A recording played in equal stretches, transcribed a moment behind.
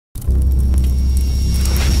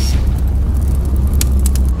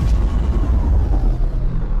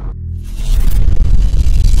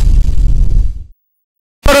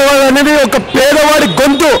అనేది ఒక పేదవాడి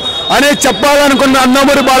గొంతు అనేది చెప్పాలనుకున్న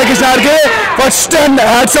నందమూరి బాలకృష్ణ గారికి ఫస్ట్ అండ్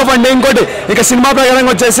హ్యాట్స్ ఆఫ్ అండి. ఇంకోటి ఇక సినిమా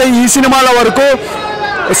ప్రకారంగా వచ్చేసి ఈ సినిమాల వరకు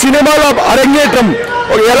సినిమాలో అరంగేట్రం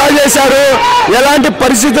ఎలా చేశారు, ఎలాంటి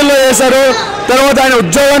పరిస్థితుల్లో చేశారు, తర్వాత ఆయన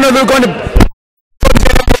ఉద్యోగాన్ని వదులుకొని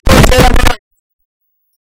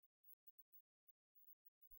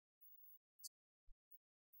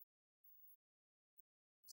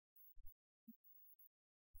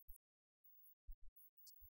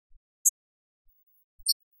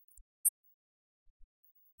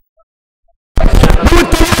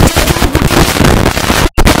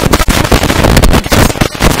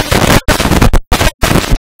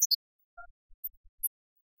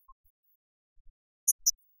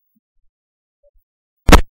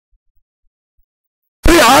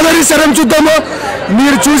ఆదరిస్తారని చూద్దాము.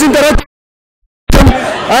 మీరు చూసిన తర్వాత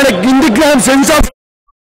ఆయన హిందీ సెన్స్ ఆఫ్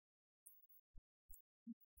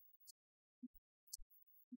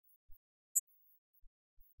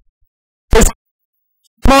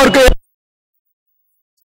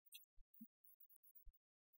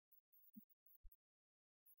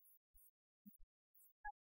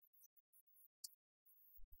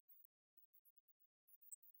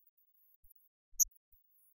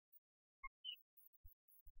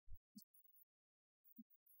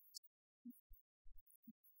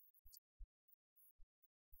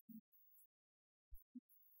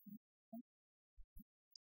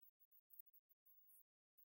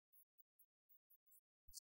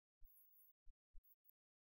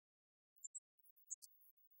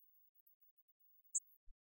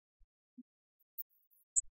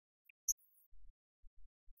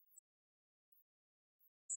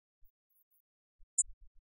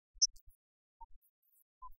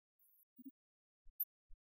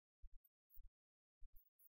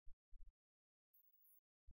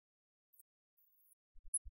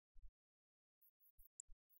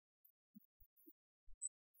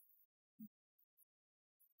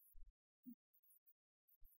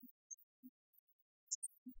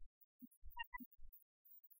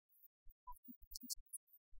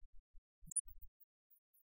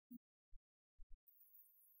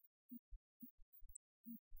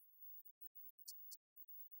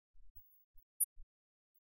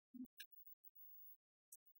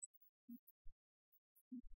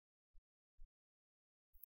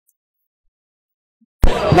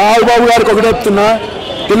నాగబాబు గారికి ఒకటి చెప్తున్నా,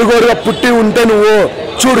 తెలుగుగా పుట్టి ఉంటే నువ్వు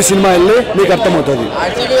చూడు సినిమా వెళ్ళి నీకు అర్థమవుతుంది.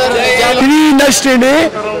 టీవీ ఇండస్ట్రీని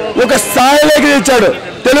ఒక స్థాయిలోకి తెచ్చాడు.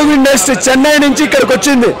 తెలుగు ఇండస్ట్రీ చెన్నై నుంచి ఇక్కడికి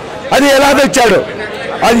వచ్చింది. అది ఎలా తెచ్చాడు,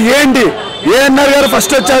 అది ఏంటి? ఏఎన్ఆర్ గారు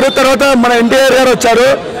ఫస్ట్ వచ్చారు, తర్వాత మన ఎన్టీఆర్ గారు వచ్చారు.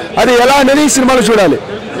 అది ఎలా అనేది ఈ సినిమాలో చూడాలి.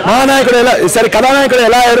 మహానాయకుడు ఎలా సరే కథానాయకుడు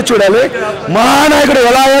ఎలా అయ్యారో చూడాలి, మహానాయకుడు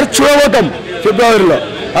ఎలా అయ్యారో చూడబోతాం ఫిబ్రవరిలో.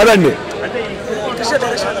 అదండి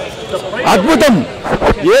అద్భుతం,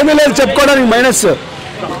 ఏమీ లేదు చెప్పుకోవడానికి. మైనస్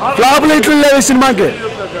ఫ్లాప్లు ఇట్లు లేవు ఈ సినిమాకి.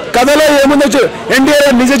 కథలో ఏముందో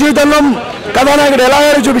ఎన్టీఆర్ నిజ జీవితంలో కథానాయకుడు ఎలా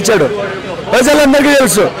అయ్యారో చూపించాడు. ప్రజలందరికీ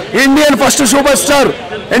తెలుసు Indian first super star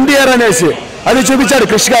NTR అనేసి, అది చూపించాడు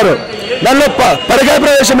కృష్ణ గారు. దానిలో పరకాయ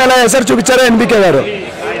ప్రవేశం ఎలా చేశారు చూపించారు ఎన్బికే గారు.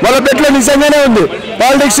 వాళ్ళ పెట్లో నిజంగానే ఉంది,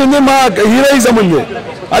 పాలిటిక్స్ ఉంది, మా హీరోయిజం ఉంది.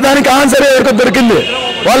 దానికి ఆన్సర్ ఎవరికో దొరికింది.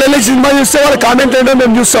 వాళ్ళు వెళ్ళి సినిమా చూస్తే వాళ్ళ కామెంట్ ఏంటో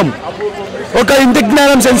మేము చూస్తాం. ఒక ఇంటి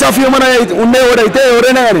జ్ఞానం సెన్స్ ఆఫ్ హ్యూమన్ ఉండేవాడైతే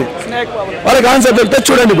ఎవరైనా కానీ వాళ్ళకి ఆన్సర్ దొరికితే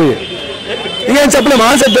చూడండి పోయి. ఇంకేం చెప్పలేము,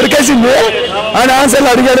 ఆన్సర్ దొరికేసింది. ఆయన ఆన్సర్లు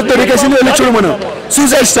అడిగాడు, దొరికేసింది, వెళ్ళి చూడమను.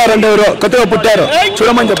 సూసైడ్ స్టార్ అంటే ఎవరో కొత్తగా పుట్టారు,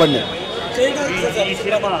 చూడమని చెప్పండి.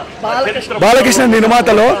 బాలకృష్ణ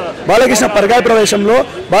నిర్మాతలో, బాలకృష్ణ పరకాయ ప్రవేశంలో,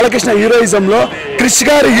 బాలకృష్ణ హీరోయిజంలో, క్రిష్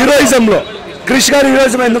గారి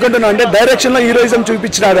హీరోయిజం ఎందుకంటున్నా అంటే డైరెక్షన్ లో హీరోయిజం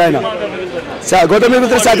చూపించినాడు ఆయన.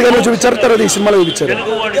 గౌతమిపుత్ర సాతిగారిలో చూపించారు, తర్వాత ఈ సినిమాలో చూపించారు.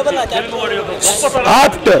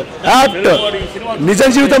 యాప్ట్ నిజ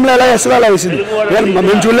జీవితంలో ఎలా వేస్తుందో అలా వేసింది.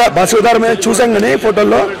 మేము చూడలే, బస్సు ఉదాహరణ చూసాం కానీ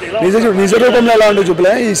ఫోటోల్లో నిజ రూపంలో ఎలా ఉంటో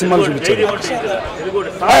చూపలే, ఈ సినిమాలో చూపించారు.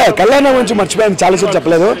 కళ్యాణ గురించి మర్చిపోయాను, చాలాసేపు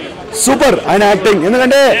చెప్పలేదు. సూపర్ ఆయన యాక్టింగ్.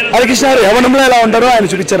 ఎందుకంటే హరికృష్ణ గారు యవనంలో ఎలా ఉంటారో ఆయన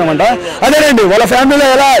చూపించారన్నమాట. అదేనండి వాళ్ళ ఫ్యామిలీలో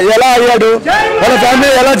ఎలా అయ్యాడు, వాళ్ళ ఫ్యామిలీ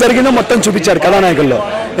ఎలా జరిగిందో మొత్తం చూపించారు కథానాయకుల్లో.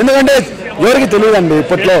 ఎందుకంటే ఎవరికి తెలియదండి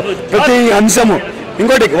ఇప్పట్లో ప్రతి అంశము.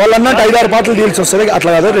 ఇంకోటి వాళ్ళు అన్నట్టు 5-6 పాటలు తీల్చి వస్తుంది,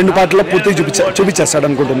 అట్లా కాదు 2 పాటల్లో పూర్తిగా చూపించేస్తాడు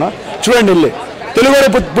అనుకుంటున్నా. చూడండి వెళ్ళి, తెలుగు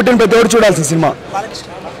పుట్టిన ప్రతి ఒక్కరు చూడాల్సిన సినిమా.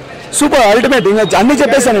 Super ultimate. ఇంకా అన్నీ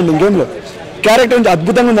చెప్పేశానండి ఇంకేంలో. క్యారెక్టర్ నుంచి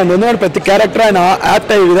అద్భుతంగా ఉందండి. ఎందుకంటే ప్రతి క్యారెక్టర్ ఆయన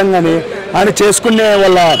యాక్ట్ అయ్యే విధంగానే ఆయన చేసుకునే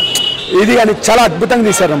వాళ్ళ ఇది కానీ చాలా అద్భుతంగా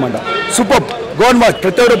తీశారనమాట. Super gonna watch.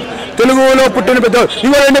 ప్రతి ఒక్కరు తెలుగులో పుట్టిన ప్రతి ఒక్కరు.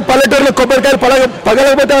 ఇంకోటి పల్లెటూరులో కొబ్బరికాయలు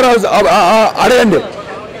పగలకపోతే అడగండి,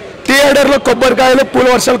 థియేటర్లో కొబ్బరికాయలు పూల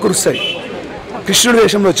వర్షాలు కురుస్తాయి కృష్ణుడి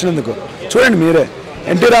వేషంలో వచ్చినందుకు. చూడండి మీరే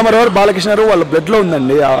ఎన్టీ రామారావు బాలకృష్ణ గారు వాళ్ళ బ్లడ్లో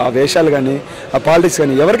ఉందండి. ఆ వేషాలు కానీ ఆ పాలిటిక్స్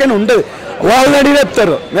కానీ ఎవరికైనా ఉంటుంది. వాళ్ళని అడిగి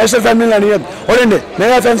చెప్తారు. నేషనల్ ఫ్యామిలీని అడిగి ఓడండి.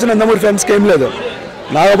 మెగా ఫ్యాన్స్ నందమూరి ఫ్యాన్స్కి ఏం లేదు.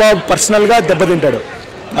 నాగబాబు పర్సనల్గా దెబ్బతింటాడు.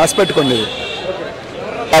 ఆశపెట్టుకోండి.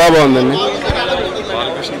 చాలా బాగుందండి.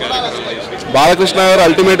 బాలకృష్ణ గారు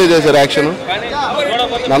అల్టిమేట్ చేశారు యాక్షన్.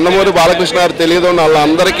 నందమూరి బాలకృష్ణ గారు తెలియదు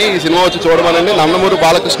వాళ్ళందరికీ ఈ సినిమా వచ్చి చూడమనండి. నందమూరి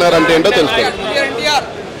బాలకృష్ణ గారు అంటే ఏంటో తెలుస్తుంది.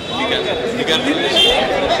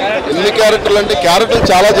 ఎన్ని క్యారెక్టర్లు అంటే క్యారెక్టర్లు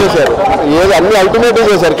చాలా చేశారు. ఏది అన్ని అల్టిమేటివ్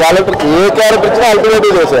చేశారు. క్యారెక్టర్ ఏ క్యారెక్టర్ ఇచ్చినా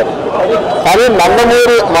అల్టిమేటివ్ చేశారు. కానీ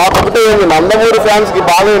నందమూరి మాకొకటే ఏంటి, నందమూరి ఫ్యాన్స్కి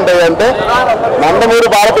బాగా ఉంటాయి అంటే నందమూరి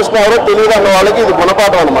బాలకృష్ణ ఎవరో తెలియదు అన్న వాళ్ళకి ఇది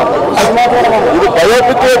గుణపాఠం అనమాట. ఇది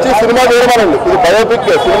బయోపిక్ వచ్చి సినిమా చూడమనండి. ఇది బయోపిక్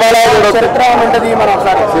సినిమాలో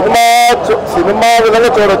సినిమా విధంగా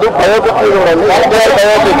చూడొద్దు. బయోపిక్ చూడండి.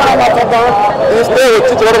 బయోపిక్ తీస్తే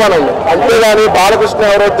వచ్చి చూడమనండి. అంతేగాని బాలకృష్ణ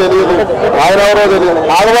ఎవరో తెలియదు, ఆయన ఎవరో తెలియదు,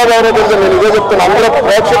 నాగబాబు ఎవరో తెలియదు. నేను ఇదే చెప్తున్నా. అందరూ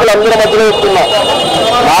ప్రేక్షకులు అందరి మధ్యలో చెప్తున్నా.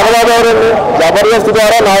 నాగబాబు ఎవరండి? జబర్దస్త్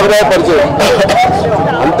ద్వారా నాగబాబు పరిచయం.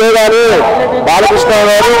 అంతేగాని బాలకృష్ణ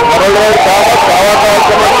గారు చాలా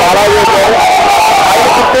చేశారు. ఆయన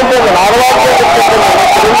గుర్తింపు నాగబాబు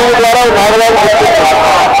గుర్తింపు ద్వారా నాగబాబు గుర్తింపు.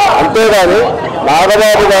 అంతేగాని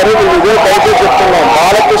నాగబాబు గారు నేను ఇదే దయచేసి చెప్తున్నాను.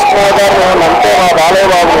 బాలకృష్ణ గారు అంటే మా బాలయ్య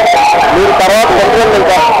బాబు మీరు తర్వాత కంట్రోల్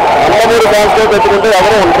ఇంకా నందమూరి ఫ్యాన్స్తో పెట్టుకుంటే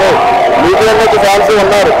ఎవరు ఉంటారు. మీకు ఎన్నో ఫ్యాన్స్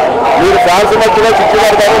ఉన్నారు. మీరు ఫ్యాన్స్ మధ్యలో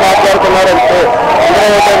చిచ్చుగారు మాట్లాడుతున్నారు అంటే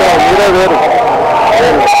మీరే వేరు.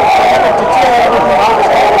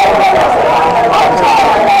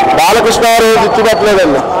 బాలకృష్ణ గారు చిచ్చు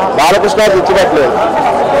పెట్టలేదండి. బాలకృష్ణ గారు చిచ్చు పెట్టలేదు.